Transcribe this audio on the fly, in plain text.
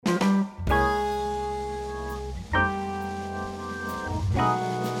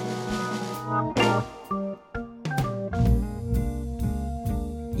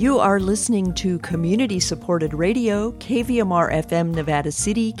You are listening to community-supported radio, KVMR-FM Nevada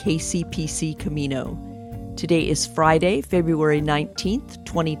City, KCPC Camino. Today is Friday, February 19th,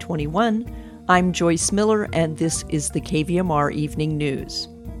 2021. I'm Joyce Miller, and this is the KVMR Evening News.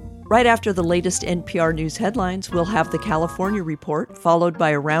 Right after the latest NPR News headlines, we'll have the California Report, followed by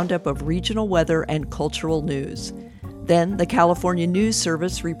a roundup of regional weather and cultural news. Then, the California News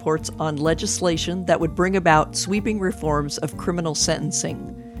Service reports on legislation that would bring about sweeping reforms of criminal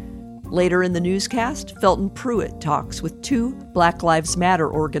sentencing. Later in the newscast, Felton Pruitt talks with two Black Lives Matter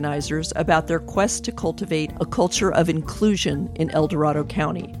organizers about their quest to cultivate a culture of inclusion in El Dorado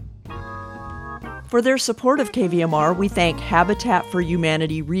County. For their support of KVMR, we thank Habitat for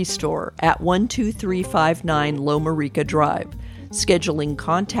Humanity Restore at 12359 Loma Rica Drive, scheduling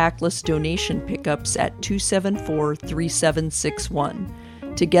contactless donation pickups at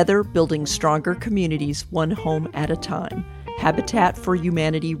 274-3761. Together, building stronger communities one home at a time. Habitat for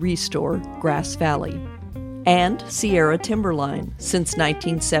Humanity Restore, Grass Valley. And Sierra Timberline, since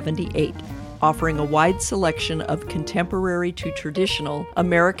 1978, offering a wide selection of contemporary to traditional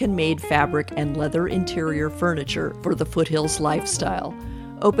American-made fabric and leather interior furniture for the foothills lifestyle.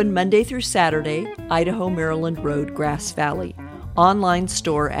 Open Monday through Saturday, Idaho, Maryland Road, Grass Valley. Online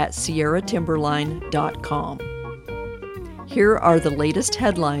store at sierratimberline.com. Here are the latest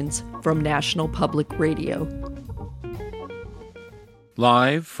headlines from National Public Radio.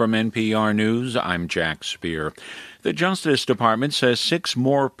 Live from NPR News, I'm Jack Speer. The Justice Department says 6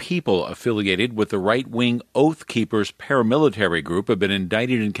 more people affiliated with the right-wing Oath Keepers paramilitary group have been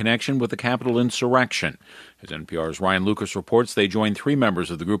indicted in connection with the Capitol insurrection. As NPR's Ryan Lucas reports, they joined 3 members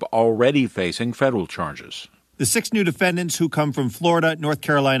of the group already facing federal charges. The 6 new defendants who come from Florida, North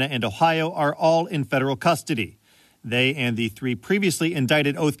Carolina, and Ohio are all in federal custody. They and the 3 previously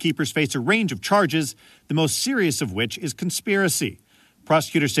indicted Oath Keepers face a range of charges, the most serious of which is conspiracy.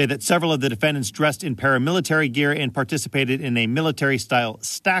 Prosecutors say that several of the defendants dressed in paramilitary gear and participated in a military-style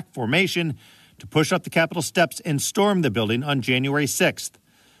stack formation to push up the Capitol steps and storm the building on January 6th.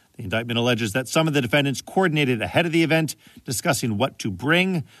 The indictment alleges that some of the defendants coordinated ahead of the event, discussing what to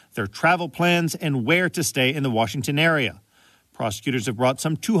bring, their travel plans, and where to stay in the Washington area. Prosecutors have brought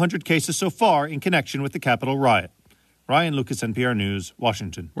some 200 cases so far in connection with the Capitol riot. Ryan Lucas, NPR News,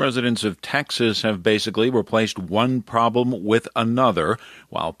 Washington. Residents of Texas have basically replaced one problem with another,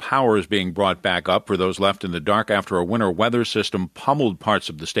 while power is being brought back up for those left in the dark after a winter weather system pummeled parts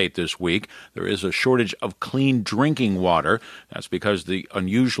of the state this week. There is a shortage of clean drinking water. That's because the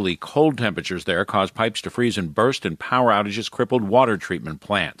unusually cold temperatures there caused pipes to freeze and burst, and power outages crippled water treatment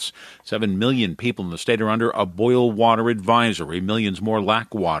plants. 7 million people in the state are under a boil water advisory. Millions more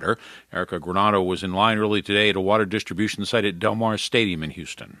lack water. Erica Granado was in line early today at a water distribution site at Del Mar Stadium in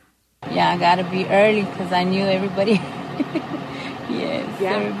Houston. Yeah, I got to be early because I knew everybody.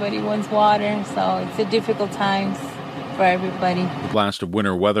 Everybody wants water, so it's a difficult times for everybody. The blast of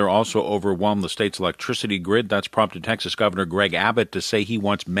winter weather also overwhelmed the state's electricity grid. That's prompted Texas Governor Greg Abbott to say he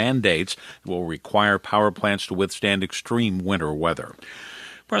wants mandates that will require power plants to withstand extreme winter weather.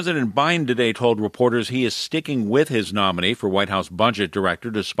 President Biden today told reporters he is sticking with his nominee for White House budget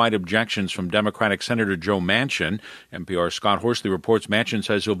director despite objections from Democratic Senator Joe Manchin. NPR's Scott Horsley reports Manchin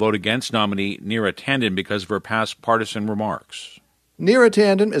says he'll vote against nominee Neera Tanden because of her past partisan remarks. Neera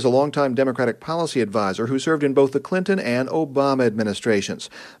Tanden is a longtime Democratic policy advisor who served in both the Clinton and Obama administrations.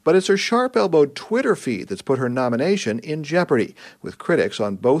 But it's her sharp-elbowed Twitter feed that's put her nomination in jeopardy, with critics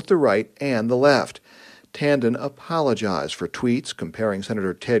on both the right and the left. Tanden apologized for tweets comparing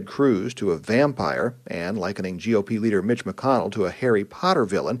Senator Ted Cruz to a vampire and likening GOP leader Mitch McConnell to a Harry Potter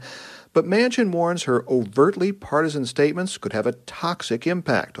villain. But Manchin warns her overtly partisan statements could have a toxic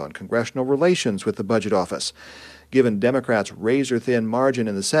impact on congressional relations with the budget office. Given Democrats' razor-thin margin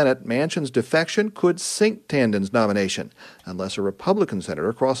in the Senate, Manchin's defection could sink Tanden's nomination, unless a Republican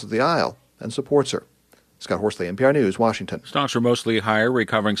senator crosses the aisle and supports her. Scott Horsley, NPR News, Washington. Stocks are mostly higher,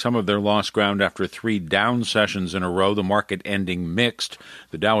 recovering some of their lost ground after 3 down sessions in a row, the market ending mixed.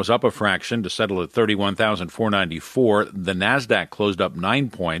 The Dow was up a fraction to settle at 31,494. The Nasdaq closed up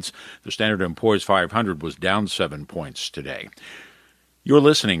 9 points. The Standard & Poor's 500 was down 7 points today. You're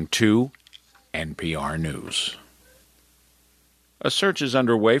listening to NPR News. A search is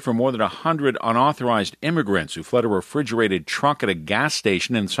underway for more than 100 unauthorized immigrants who fled a refrigerated truck at a gas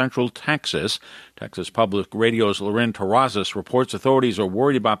station in central Texas. Texas Public Radio's Loren Terrazas reports authorities are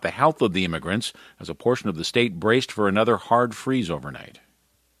worried about the health of the immigrants as a portion of the state braced for another hard freeze overnight.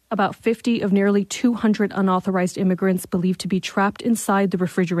 About 50 of nearly 200 unauthorized immigrants believed to be trapped inside the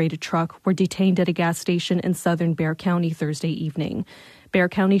refrigerated truck were detained at a gas station in southern Bexar County Thursday evening. Bexar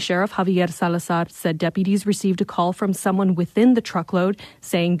County Sheriff Javier Salazar said deputies received a call from someone within the truckload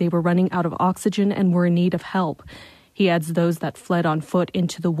saying they were running out of oxygen and were in need of help. He adds those that fled on foot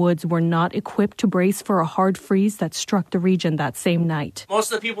into the woods were not equipped to brace for a hard freeze that struck the region that same night.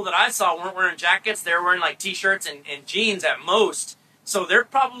 Most of the people that I saw weren't wearing jackets. They were wearing like T-shirts and jeans at most. So they're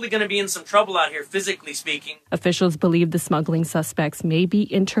probably going to be in some trouble out here, physically speaking. Officials believe the smuggling suspects may be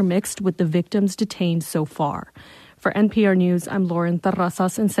intermixed with the victims detained so far. For NPR News, I'm Lauren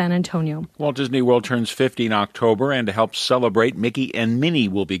Terrazas in San Antonio. Walt Disney World turns 50 in October, and to help celebrate, Mickey and Minnie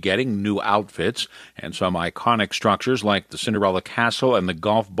will be getting new outfits, and some iconic structures like the Cinderella Castle and the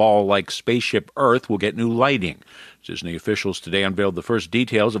golf ball-like spaceship Earth will get new lighting. Disney officials today unveiled the first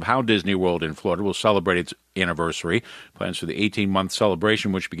details of how Disney World in Florida will celebrate its anniversary. Plans for the 18-month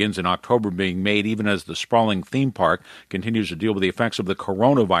celebration, which begins in October, being made even as the sprawling theme park continues to deal with the effects of the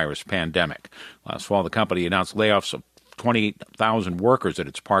coronavirus pandemic. Last fall, the company announced layoffs of 28,000 workers at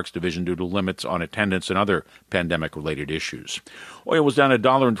its parks division due to limits on attendance and other pandemic-related issues. Oil was down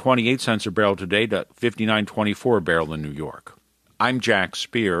 $1.28 a barrel today to $59.24 a barrel in New York. I'm Jack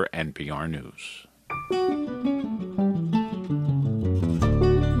Speer, NPR News.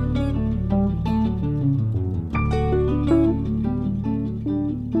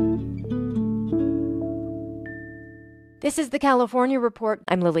 This is the California Report.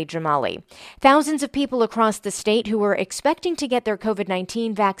 I'm Lily Jamali. Thousands of people across the state who were expecting to get their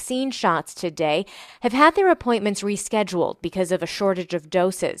COVID-19 vaccine shots today have had their appointments rescheduled because of a shortage of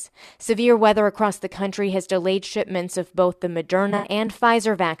doses. Severe weather across the country has delayed shipments of both the Moderna and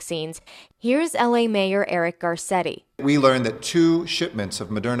Pfizer vaccines. Here's LA Mayor Eric Garcetti. We learned that 2 shipments of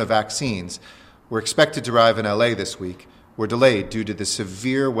Moderna vaccines were expected to arrive in LA this week were delayed due to the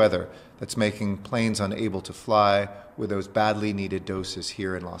severe weather that's making planes unable to fly with those badly needed doses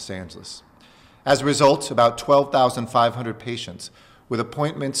here in Los Angeles. As a result, about 12,500 patients with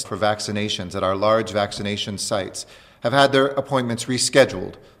appointments for vaccinations at our large vaccination sites have had their appointments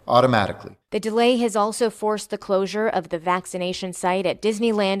rescheduled automatically. The delay has also forced the closure of the vaccination site at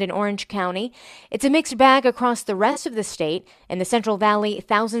Disneyland in Orange County. It's a mixed bag across the rest of the state. In the Central Valley,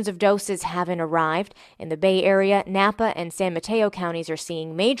 thousands of doses haven't arrived. In the Bay Area, Napa and San Mateo counties are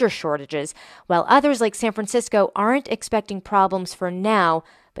seeing major shortages, while others like San Francisco aren't expecting problems for now,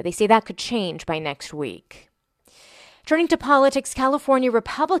 but they say that could change by next week. Turning to politics, California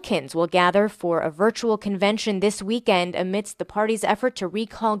Republicans will gather for a virtual convention this weekend amidst the party's effort to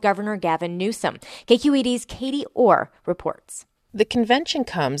recall Governor Gavin Newsom. KQED's Katie Orr reports. The convention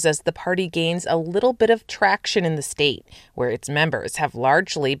comes as the party gains a little bit of traction in the state, where its members have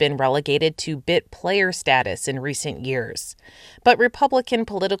largely been relegated to bit player status in recent years. But Republican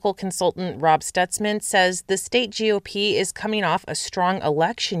political consultant Rob Stutzman says the state GOP is coming off a strong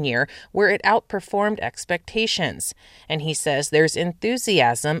election year where it outperformed expectations. And he says there's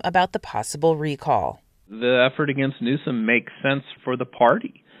enthusiasm about the possible recall. The effort against Newsom makes sense for the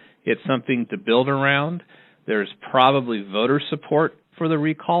party. It's something to build around. There's probably voter support for the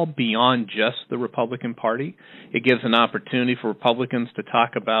recall beyond just the Republican Party. It gives an opportunity for Republicans to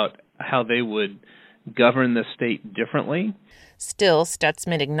talk about how they would govern the state differently. Still,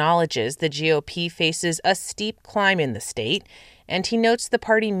 Stutzman acknowledges the GOP faces a steep climb in the state, and he notes the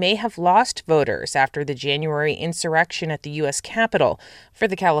party may have lost voters after the January insurrection at the U.S. Capitol. For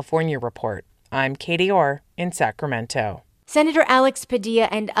the California Report, I'm Katie Orr in Sacramento. Senator Alex Padilla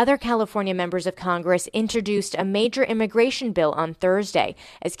and other California members of Congress introduced a major immigration bill on Thursday.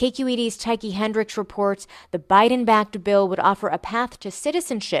 As KQED's Tyke Hendricks reports, the Biden-backed bill would offer a path to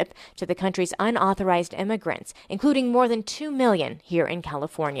citizenship to the country's unauthorized immigrants, including more than 2 million here in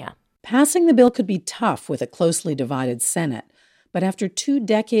California. Passing the bill could be tough with a closely divided Senate. But after 2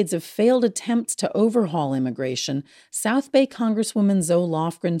 decades of failed attempts to overhaul immigration, South Bay Congresswoman Zoe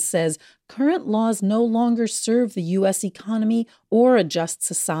Lofgren says current laws no longer serve the U.S. economy or a just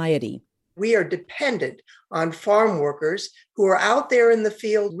society. We are dependent on farm workers who are out there in the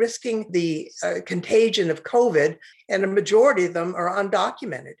field risking the contagion of COVID, and a majority of them are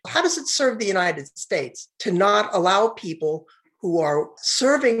undocumented. How does it serve the United States to not allow people who are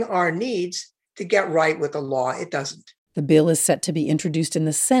serving our needs to get right with the law? It doesn't. The bill is set to be introduced in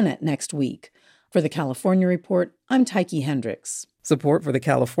the Senate next week. For the California Report, I'm Tyke Hendricks. Support for the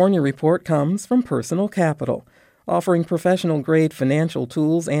California Report comes from Personal Capital, offering professional-grade financial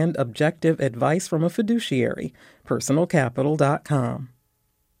tools and objective advice from a fiduciary. PersonalCapital.com.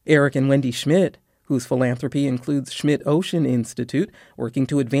 Eric and Wendy Schmidt, whose philanthropy includes Schmidt Ocean Institute, working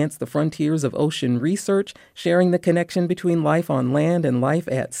to advance the frontiers of ocean research, sharing the connection between life on land and life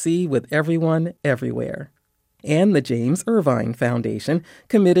at sea with everyone, everywhere. And the James Irvine Foundation,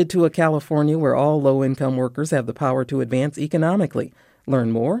 committed to a California where all low-income workers have the power to advance economically.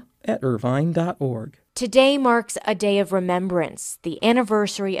 Learn more at irvine.org. Today marks a day of remembrance, the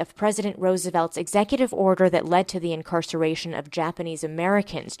anniversary of President Roosevelt's executive order that led to the incarceration of Japanese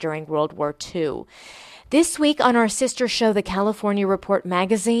Americans during World War II. This week on our sister show, the California Report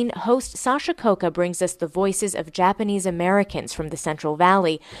magazine, host Sasha Koka brings us the voices of Japanese Americans from the Central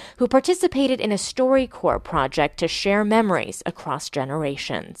Valley who participated in a StoryCorps project to share memories across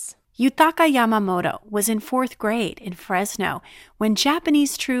generations. Yutaka Yamamoto was in 4th grade in Fresno when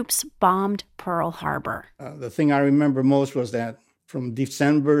Japanese troops bombed Pearl Harbor. The thing I remember most was that from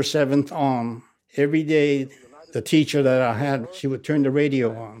December 7th on, every day the teacher that I had, she would turn the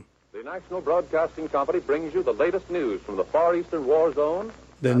radio on. The National Broadcasting Company brings you the latest news from the Far Eastern War Zone.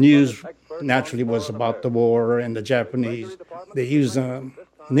 The news naturally was about the war and the Japanese. They used a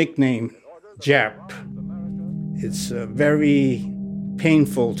nickname, Jap. It's very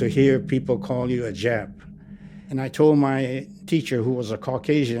painful to hear people call you a Jap. And I told my teacher, who was a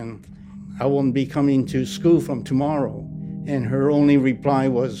Caucasian, I won't be coming to school from tomorrow. And her only reply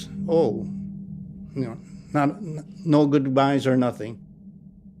was, oh, no goodbyes or nothing.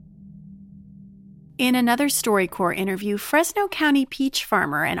 In another StoryCorps interview, Fresno County peach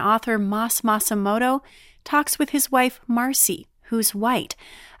farmer and author Mas Masamoto talks with his wife, Marcy, who's white,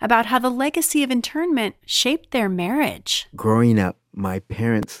 about how the legacy of internment shaped their marriage. Growing up, my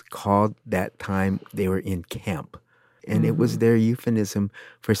parents called that time they were in camp. And it was their euphemism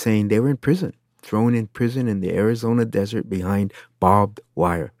for saying they were in prison, thrown in prison in the Arizona desert behind barbed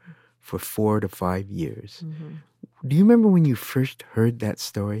wire for 4 to 5 years. Do you remember when you first heard that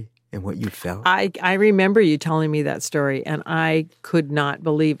story and what you felt? I remember you telling me that story, and I could not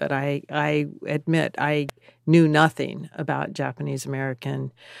believe it. I admit I knew nothing about Japanese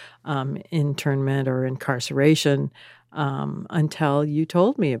American internment or incarceration until you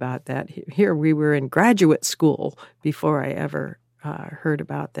told me about that. Here we were in graduate school before I ever heard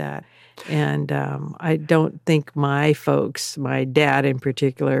about that. And I don't think my folks, my dad in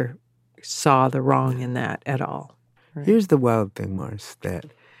particular, saw the wrong in that at all. Right? Here's the wild thing, Mars, that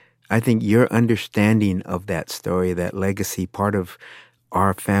I think your understanding of that story, that legacy, part of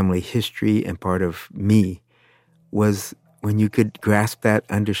our family history and part of me, was when you could grasp that,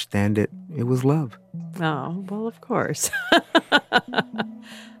 understand it, it was love. Oh, well, of course.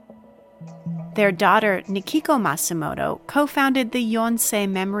 Their daughter, Nikiko Masamoto, co-founded the Yonsei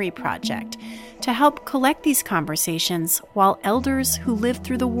Memory Project to help collect these conversations while elders who lived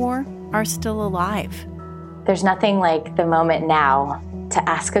through the war are still alive. There's nothing like the moment now to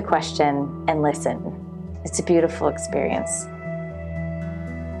ask a question and listen. It's a beautiful experience.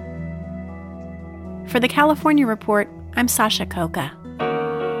 For the California Report, I'm Sasha Koka.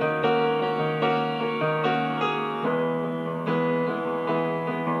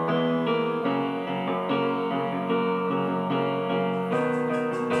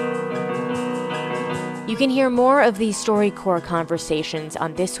 You can hear more of these StoryCorps conversations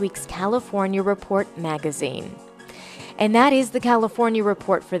on this week's California Report magazine. And that is the California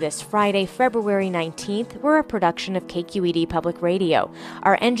Report for this Friday, February 19th. We're a production of KQED Public Radio.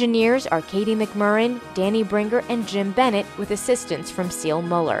 Our engineers are Katie McMurrin, Danny Bringer, and Jim Bennett, with assistance from Seal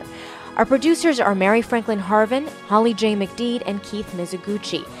Muller. Our producers are Mary Franklin Harvin, Holly J. McDeed, and Keith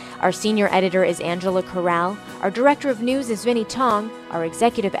Mizuguchi. Our senior editor is Angela Corral. Our director of news is Vinnie Tong. Our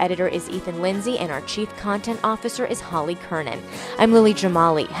executive editor is Ethan Lindsay, and our chief content officer is Holly Kernan. I'm Lily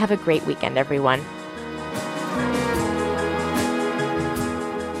Jamali. Have a great weekend, everyone.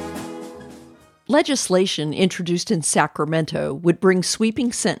 Legislation introduced in Sacramento would bring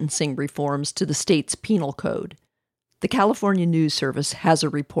sweeping sentencing reforms to the state's penal code. The California News Service has a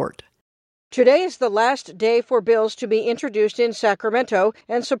report. Today is the last day for bills to be introduced in Sacramento,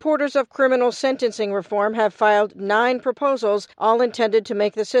 and supporters of criminal sentencing reform have filed 9 proposals, all intended to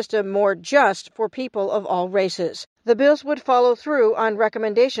make the system more just for people of all races. The bills would follow through on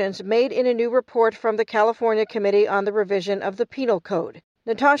recommendations made in a new report from the California Committee on the Revision of the Penal Code.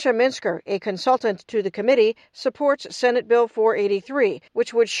 Natasha Minsker, a consultant to the committee, supports Senate Bill 483,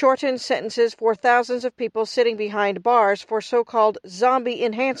 which would shorten sentences for thousands of people sitting behind bars for so-called zombie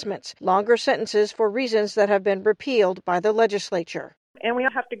enhancements, longer sentences for reasons that have been repealed by the legislature. And we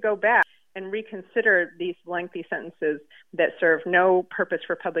have to go back and reconsider these lengthy sentences that serve no purpose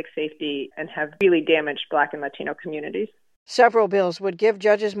for public safety and have really damaged Black and Latino communities. Several bills would give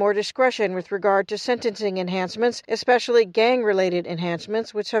judges more discretion with regard to sentencing enhancements, especially gang-related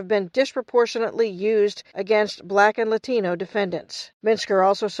enhancements, which have been disproportionately used against Black and Latino defendants. Minsker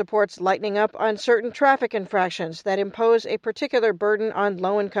also supports lightening up on certain traffic infractions that impose a particular burden on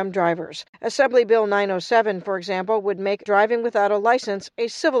low-income drivers. Assembly Bill 907, for example, would make driving without a license a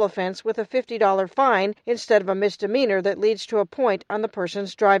civil offense with a $50 fine instead of a misdemeanor that leads to a point on the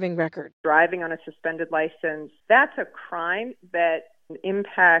person's driving record. Driving on a suspended license, that's a crime that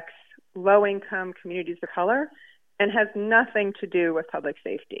impacts low-income communities of color and has nothing to do with public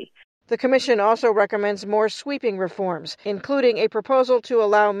safety. The Commission also recommends more sweeping reforms, including a proposal to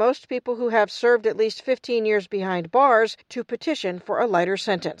allow most people who have served at least 15 years behind bars to petition for a lighter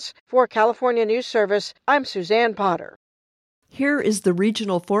sentence. For California News Service, I'm Suzanne Potter. Here is the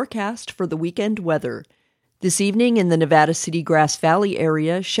regional forecast for the weekend weather. This evening in the Nevada City Grass Valley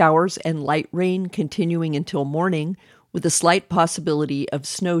area, showers and light rain continuing until morning, with a slight possibility of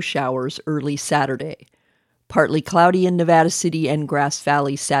snow showers early Saturday. Partly cloudy in Nevada City and Grass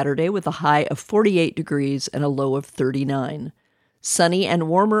Valley Saturday with a high of 48 degrees and a low of 39. Sunny and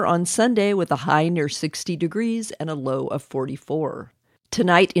warmer on Sunday with a high near 60 degrees and a low of 44.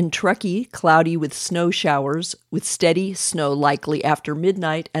 Tonight in Truckee, cloudy with snow showers, with steady snow likely after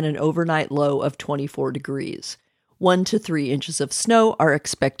midnight and an overnight low of 24 degrees. 1 to 3 inches of snow are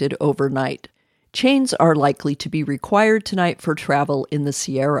expected overnight. Chains are likely to be required tonight for travel in the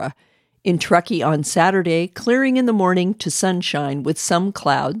Sierra. In Truckee on Saturday, clearing in the morning to sunshine with some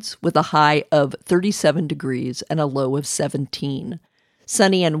clouds, with a high of 37 degrees and a low of 17.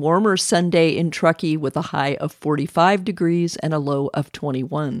 Sunny and warmer Sunday in Truckee with a high of 45 degrees and a low of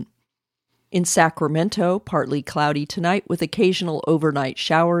 21. In Sacramento, partly cloudy tonight with occasional overnight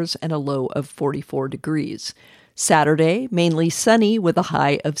showers and a low of 44 degrees. Saturday, mainly sunny with a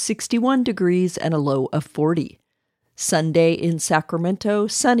high of 61 degrees and a low of 40. Sunday in Sacramento,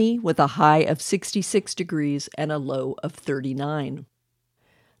 sunny with a high of 66 degrees and a low of 39.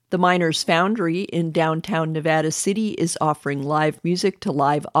 The Miners Foundry in downtown Nevada City is offering live music to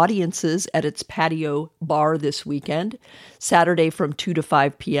live audiences at its patio bar this weekend. Saturday from 2 to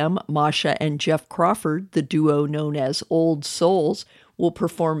 5 p.m., Masha and Jeff Crawford, the duo known as Old Souls, will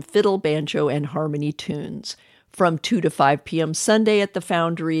perform fiddle, banjo, and harmony tunes. From 2 to 5 p.m. Sunday at the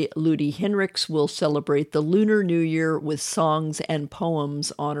Foundry, Ludi Henriks will celebrate the Lunar New Year with songs and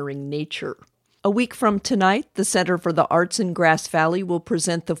poems honoring nature. A week from tonight, the Center for the Arts in Grass Valley will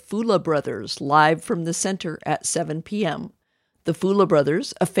present the Fula Brothers live from the center at 7 p.m. The Fula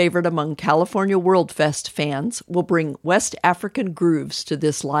Brothers, a favorite among California World Fest fans, will bring West African grooves to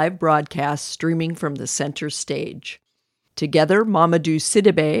this live broadcast streaming from the center stage. Together, Mamadou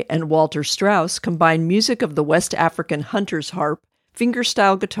Sidibé and Walter Strauss combine music of the West African hunter's harp,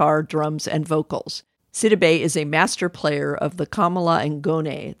 fingerstyle guitar, drums, and vocals. Sidibé is a master player of the Kamala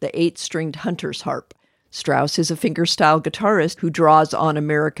Ngone, the 8-stringed hunter's harp. Strauss is a fingerstyle guitarist who draws on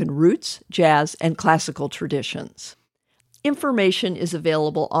American roots, jazz, and classical traditions. Information is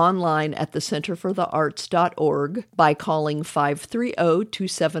available online at thecenterforthearts.org by calling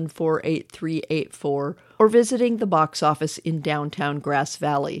 530-274-8384 or visiting the box office in downtown Grass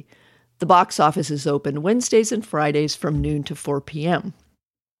Valley. The box office is open Wednesdays and Fridays from noon to 4 p.m.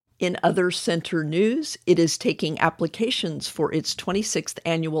 In other center news, it is taking applications for its 26th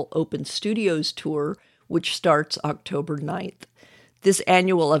annual Open Studios Tour, which starts October 9th. This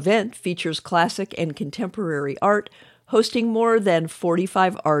annual event features classic and contemporary art, hosting more than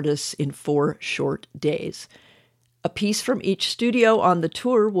 45 artists in 4 short days. A piece from each studio on the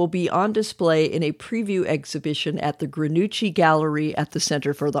tour will be on display in a preview exhibition at the Granucci Gallery at the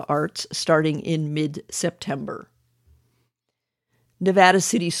Center for the Arts starting in mid-September. Nevada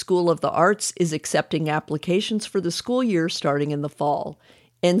City School of the Arts is accepting applications for the school year starting in the fall.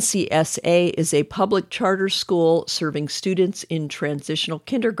 NCSA is a public charter school serving students in transitional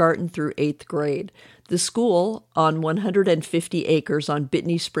kindergarten through 8th grade. The school, on 150 acres on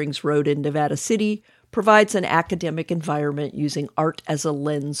Bitney Springs Road in Nevada City, provides an academic environment using art as a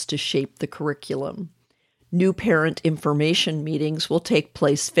lens to shape the curriculum. New parent information meetings will take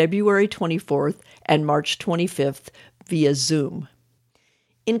place February 24th and March 25th via Zoom.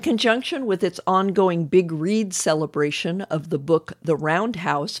 In conjunction with its ongoing Big Read celebration of the book The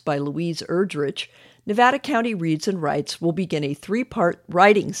Roundhouse by Louise Erdrich, Nevada County Reads and Writes will begin a 3-part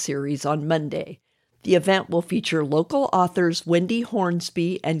writing series on Monday. The event will feature local authors Wendy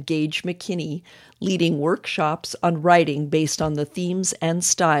Hornsby and Gage McKinney leading workshops on writing based on the themes and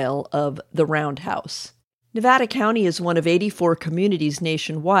style of The Roundhouse. Nevada County is one of 84 communities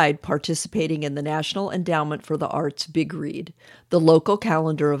nationwide participating in the National Endowment for the Arts Big Read. The local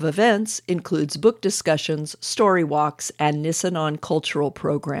calendar of events includes book discussions, story walks, and Nisenan cultural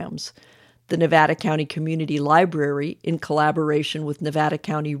programs. The Nevada County Community Library, in collaboration with Nevada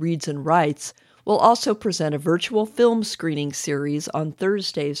County Reads and Writes, will also present a virtual film screening series on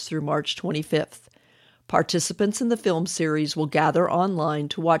Thursdays through March 25th. Participants in the film series will gather online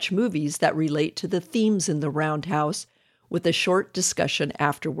to watch movies that relate to the themes in the Roundhouse, with a short discussion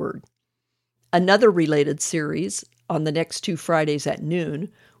afterward. Another related series, on the next 2 Fridays at noon,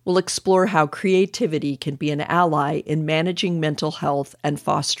 will explore how creativity can be an ally in managing mental health and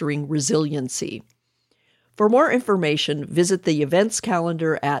fostering resiliency. For more information, visit the events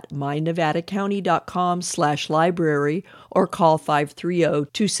calendar at mynevadacounty.com/library or call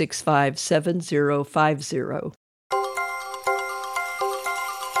 530-265-7050.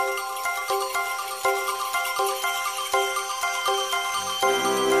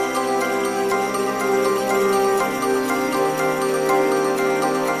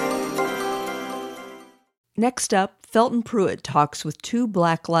 Next up, Felton Pruitt talks with 2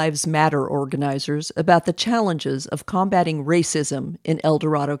 Black Lives Matter organizers about the challenges of combating racism in El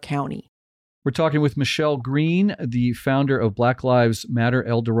Dorado County. We're talking with Michelle Green, the founder of Black Lives Matter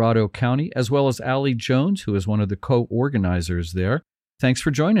El Dorado County, as well as Allie Jones, who is one of the co-organizers there. Thanks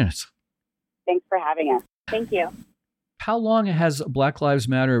for joining us. Thanks for having us. Thank you. How long has Black Lives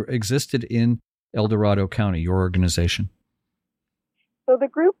Matter existed in El Dorado County, your organization? So the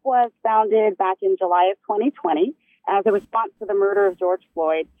group was founded back in July of 2020 as a response to the murder of George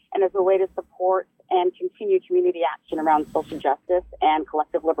Floyd and as a way to support and continue community action around social justice and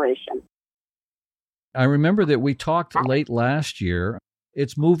collective liberation. I remember that we talked late last year.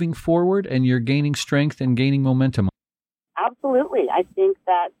 It's moving forward and you're gaining strength and gaining momentum. Absolutely. I think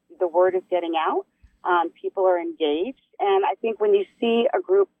that the word is getting out. People are engaged. And I think when you see a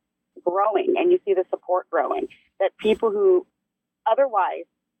group growing and you see the support growing, that people who otherwise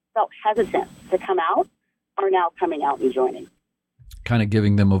felt hesitant to come out are now coming out and joining. Kind of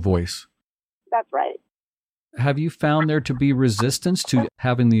giving them a voice. That's right. Have you found there to be resistance to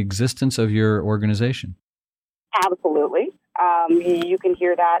having the existence of your organization? Absolutely. You can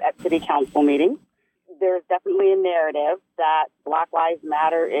hear that at city council meetings. There's definitely a narrative that Black Lives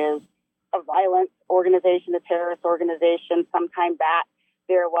Matter is a violent organization, a terrorist organization. Some time back,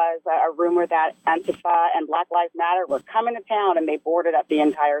 there was a rumor that Antifa and Black Lives Matter were coming to town and they boarded up the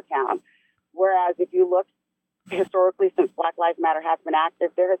entire town. Whereas if you look historically, since Black Lives Matter has been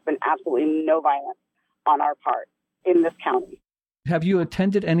active, there has been absolutely no violence on our part in this county. Have you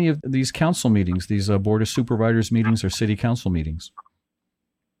attended any of these council meetings, these Board of Supervisors meetings or city council meetings?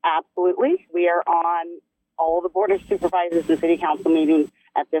 Absolutely. We are on all the Board of Supervisors and city council meetings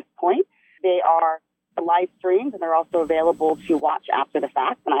at this point. They are live streamed and they're also available to watch after the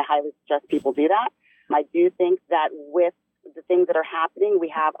fact, and I highly suggest people do that. I do think that with the things that are happening, we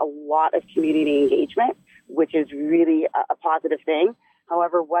have a lot of community engagement, which is really a positive thing.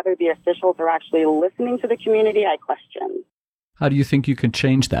 However, whether the officials are actually listening to the community, I question. How do you think you can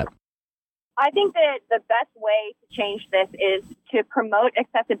change that? I think that the best way to change this is to promote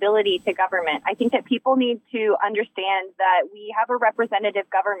accessibility to government. I think that people need to understand that we have a representative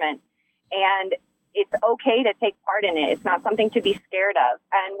government and it's okay to take part in it. It's not something to be scared of.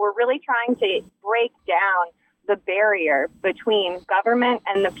 And we're really trying to break down the barrier between government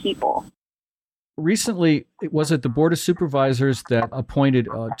and the people. Recently, was it the Board of Supervisors that appointed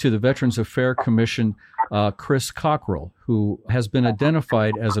to the Veterans Affairs Commission Chris Cockrell, who has been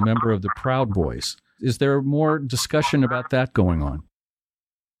identified as a member of the Proud Boys? Is there more discussion about that going on?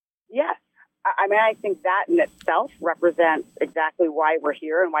 Yes. I mean, I think that in itself represents exactly why we're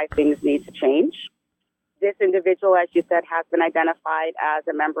here and why things need to change. This individual, as you said, has been identified as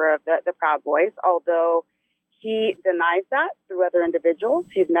a member of the Proud Boys, although he denies that through other individuals.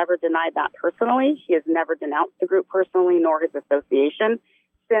 He's never denied that personally. He has never denounced the group personally, nor his association,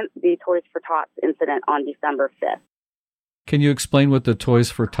 since the Toys for Tots incident on December 5th. Can you explain what the Toys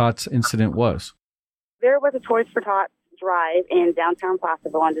for Tots incident was? There was a Toys for Tots drive in downtown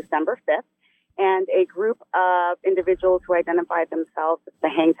Placerville on December 5th, and a group of individuals who identified themselves as the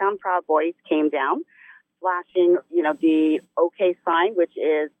Hangtown Proud Boys came down, flashing, the OK sign, which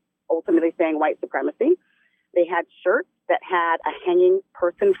is ultimately saying white supremacy. They had shirts that had a hanging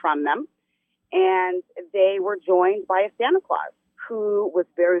person from them, and they were joined by a Santa Claus who was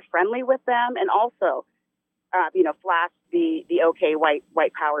very friendly with them and also, flashed the OK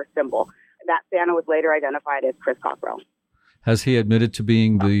white power symbol. That Santa was later identified as Chris Cockrell. Has he admitted to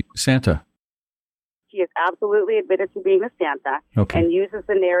being the Santa? He is absolutely admitted to being the Santa and uses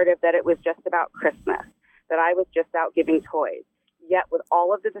the narrative that it was just about Christmas, that I was just out giving toys. Yet with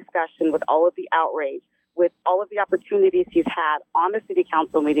all of the discussion, with all of the outrage, with all of the opportunities he's had on the city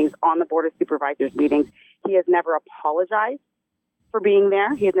council meetings, on the board of supervisors meetings, he has never apologized for being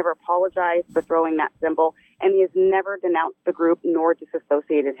there. He has never apologized for throwing that symbol, and he has never denounced the group nor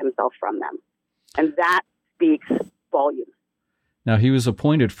disassociated himself from them. And that speaks volumes. Now, he was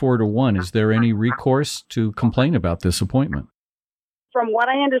appointed 4-1. Is there any recourse to complain about this appointment? From what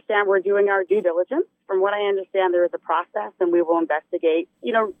I understand, we're doing our due diligence. From what I understand, there is a process, and we will investigate,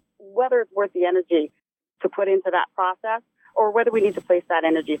 whether it's worth the energy to put into that process or whether we need to place that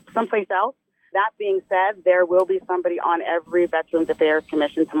energy someplace else. That being said, there will be somebody on every Veterans Affairs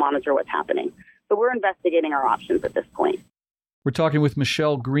Commission to monitor what's happening. So we're investigating our options at this point. We're talking with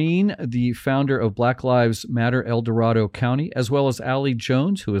Michelle Green, the founder of Black Lives Matter El Dorado County, as well as Allie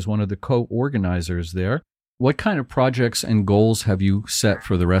Jones, who is one of the co-organizers there. What kind of projects and goals have you set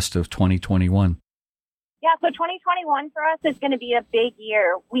for the rest of 2021? Yeah, so 2021 for us is going to be a big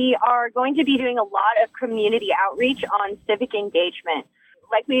year. We are going to be doing a lot of community outreach on civic engagement.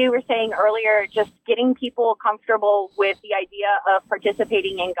 Like we were saying earlier, just getting people comfortable with the idea of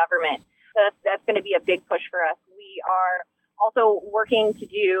participating in government. That's going to be a big push for us. We are also working to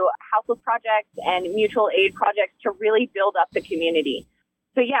do houseless projects and mutual aid projects to really build up the community.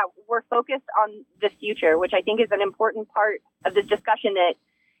 So yeah, we're focused on the future, which I think is an important part of this discussion that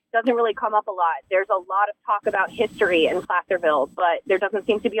doesn't really come up a lot. There's a lot of talk about history in Placerville, but there doesn't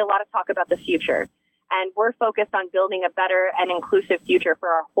seem to be a lot of talk about the future. And we're focused on building a better and inclusive future for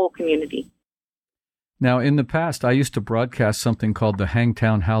our whole community. Now, in the past, I used to broadcast something called the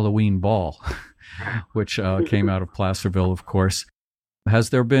Hangtown Halloween Ball, which came out of Placerville, of course. Has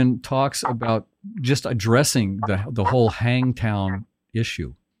there been talks about just addressing the whole Hangtown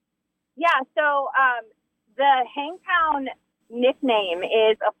issue? Yeah, so the Hangtown nickname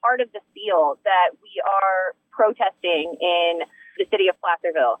is a part of the seal that we are protesting in the city of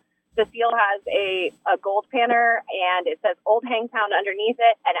Placerville. The seal has a gold banner, and it says Old Hangtown underneath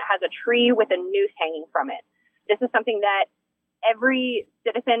it, and it has a tree with a noose hanging from it. This is something that every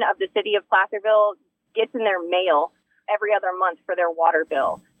citizen of the city of Placerville gets in their mail every other month for their water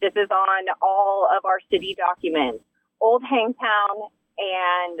bill. This is on all of our city documents. Old Hangtown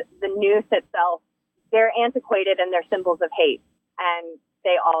and the noose itself, they're antiquated and they're symbols of hate, and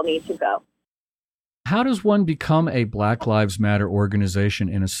they all need to go. How does one become a Black Lives Matter organization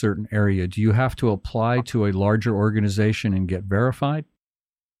in a certain area? Do you have to apply to a larger organization and get verified?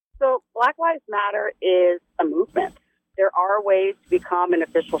 So Black Lives Matter is a movement. There are ways to become an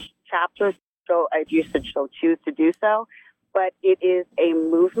official chapter, so if you should so choose to do so, but it is a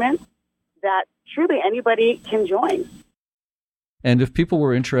movement that truly anybody can join. And if people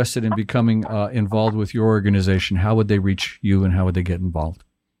were interested in becoming involved with your organization, how would they reach you and how would they get involved?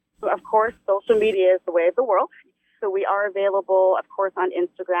 Of course, social media is the way of the world. So we are available, of course, on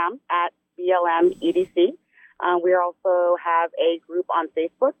Instagram at BLM EDC. We also have a group on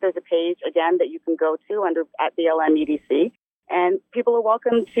Facebook. There's a page, again, that you can go to at BLM EDC. And people are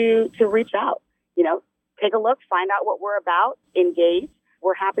welcome to reach out, take a look, find out what we're about, engage.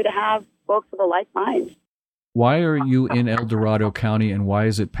 We're happy to have folks with a like mind. Why are you in El Dorado County, and why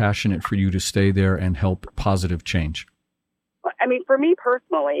is it passionate for you to stay there and help positive change? I mean, for me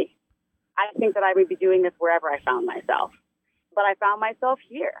personally, I think that I would be doing this wherever I found myself. But I found myself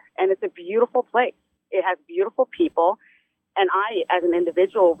here, and it's a beautiful place. It has beautiful people, and I, as an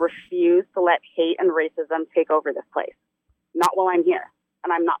individual, refuse to let hate and racism take over this place. Not while I'm here,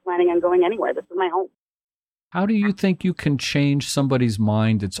 and I'm not planning on going anywhere. This is my home. How do you think you can change somebody's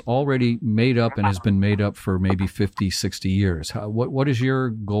mind that's already made up and has been made up for maybe 50, 60 years? What is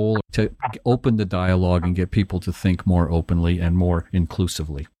your goal to open the dialogue and get people to think more openly and more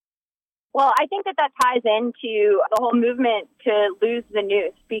inclusively? Well, I think that ties into the whole movement to lose the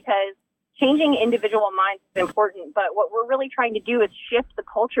noose, because changing individual minds is important, but what we're really trying to do is shift the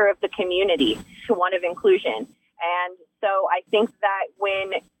culture of the community to one of inclusion. And so I think that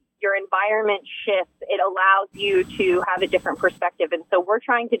when your environment shifts, it allows you to have a different perspective. And so we're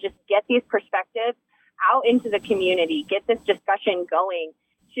trying to just get these perspectives out into the community, get this discussion going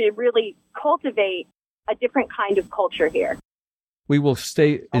to really cultivate a different kind of culture here. We will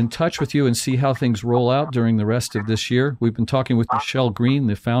stay in touch with you and see how things roll out during the rest of this year. We've been talking with Michelle Green,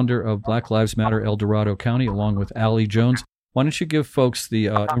 the founder of Black Lives Matter El Dorado County, along with Allie Jones. Why don't you give folks the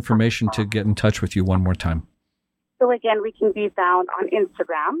information to get in touch with you one more time? So again, we can be found on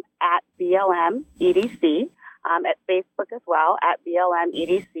Instagram at BLM EDC, at Facebook as well at BLM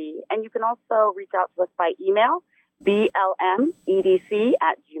EDC. And you can also reach out to us by email,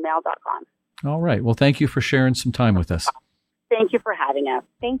 blmedc@gmail.com. All right. Well, thank you for sharing some time with us. Thank you for having us.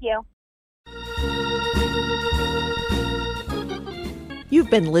 Thank you. You've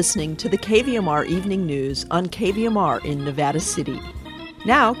been listening to the KVMR Evening News on KVMR in Nevada City.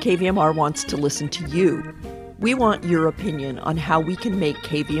 Now KVMR wants to listen to you. We want your opinion on how we can make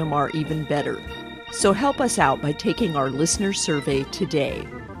KVMR even better. So help us out by taking our listener survey today.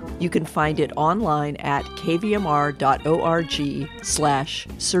 You can find it online at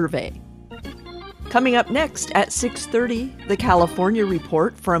kvmr.org/survey. Coming up next at 6:30, the California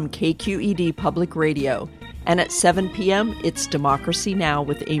Report from KQED Public Radio. And at 7 p.m., it's Democracy Now!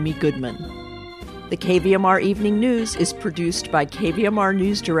 With Amy Goodman. The KVMR Evening News is produced by KVMR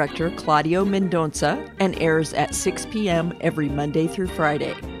News Director Claudio Mendonça and airs at 6 p.m. every Monday through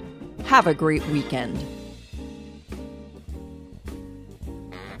Friday. Have a great weekend.